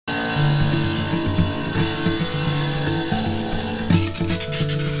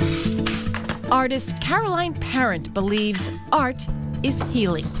Artist Caroline Parent believes art is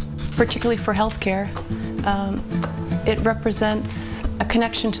healing. Particularly for healthcare, it represents a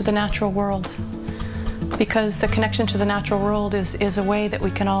connection to the natural world, because the connection to the natural world is a way that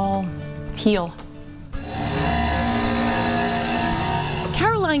we can all heal.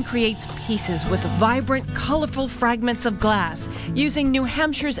 Caroline creates pieces with vibrant, colorful fragments of glass, using New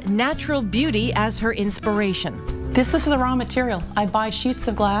Hampshire's natural beauty as her inspiration. This is the raw material. I buy sheets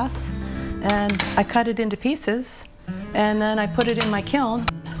of glass and I cut it into pieces, and then I put it in my kiln.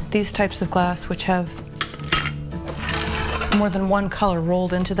 These types of glass, which have more than one color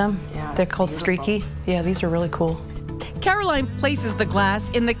rolled into them, they're called streaky. Yeah, these are really cool. Caroline places the glass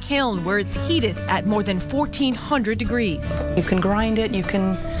in the kiln where it's heated at more than 1400 degrees. You can grind it, you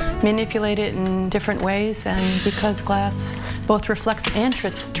can manipulate it in different ways, and because glass both reflects and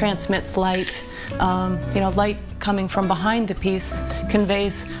transmits light, light coming from behind the piece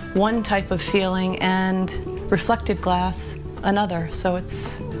conveys one type of feeling and reflected glass another. So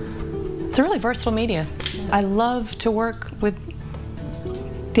it's a really versatile media. I love to work with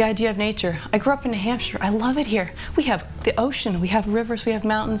the idea of nature. I grew up in New Hampshire. I love it here. We have the ocean, we have rivers, we have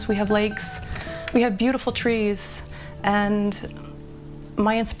mountains, we have lakes, we have beautiful trees, and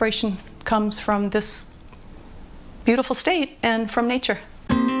my inspiration comes from this beautiful state and from nature.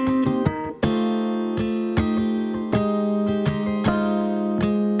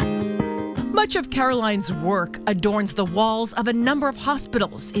 Much of Caroline's work adorns the walls of a number of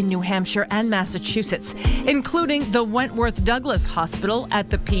hospitals in New Hampshire and Massachusetts, including the Wentworth Douglas Hospital at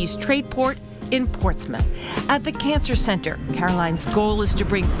the Pease Trade Port in Portsmouth. At the Cancer Center, Caroline's goal is to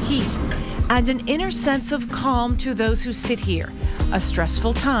bring peace and an inner sense of calm to those who sit here, a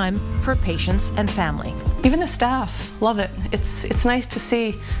stressful time for patients and family. Even the staff love it. It's nice to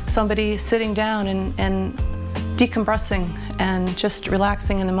see somebody sitting down and decompressing and just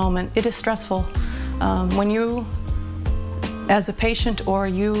relaxing in the moment. It is stressful. When you, as a patient, or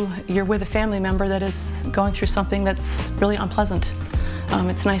you're with a family member that is going through something that's really unpleasant,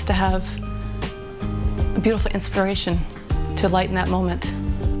 it's nice to have a beautiful inspiration to lighten that moment.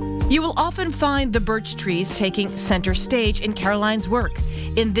 You will often find the birch trees taking center stage in Caroline's work.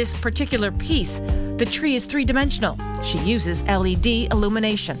 In this particular piece, the tree is three-dimensional. She uses LED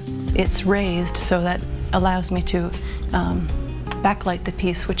illumination. It's raised so that allows me to backlight the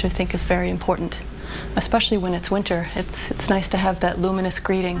piece, which I think is very important, especially when it's winter. It's nice to have that luminous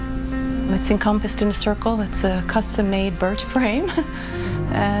greeting. It's encompassed in a circle. It's a custom-made birch frame,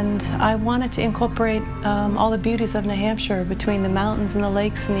 and I wanted to incorporate all the beauties of New Hampshire between the mountains and the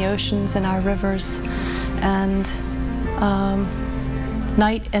lakes and the oceans and our rivers, and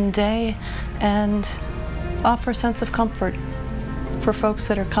night and day, and offer a sense of comfort for folks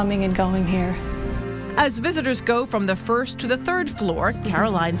that are coming and going here. As visitors go from the first to the third floor,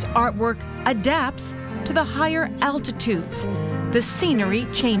 Caroline's artwork adapts to the higher altitudes. The scenery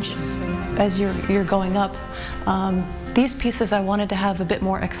changes. As you're going up, these pieces I wanted to have a bit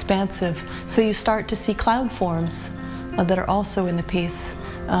more expansive, so you start to see cloud forms that are also in the piece,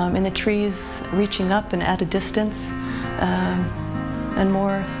 in the trees reaching up and at a distance, and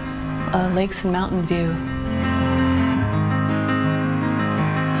more lakes and mountain view.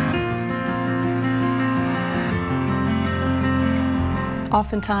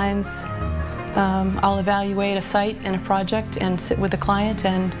 Oftentimes, I'll evaluate a site and a project and sit with the client,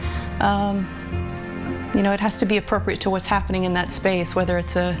 and it has to be appropriate to what's happening in that space, whether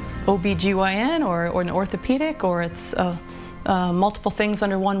it's a OB/GYN or an orthopedic, or it's multiple things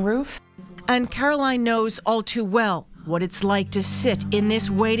under one roof. And Caroline knows all too well what it's like to sit in this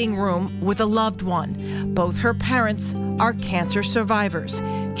waiting room with a loved one. Both her parents are cancer survivors,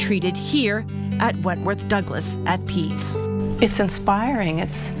 treated here at Wentworth Douglas at Pease. It's inspiring.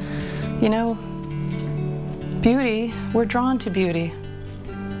 It's, beauty, we're drawn to beauty.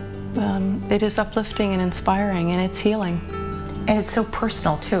 It is uplifting and inspiring, and it's healing. And it's so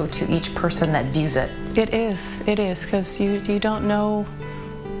personal, too, to each person that views it. It is, because you don't know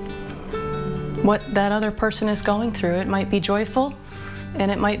what that other person is going through. It might be joyful,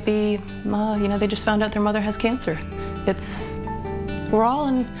 and it might be, they just found out their mother has cancer. We're all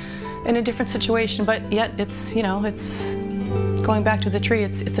in a different situation, but yet it's going back to the tree,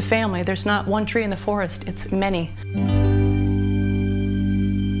 it's a family. There's not one tree in the forest, it's many.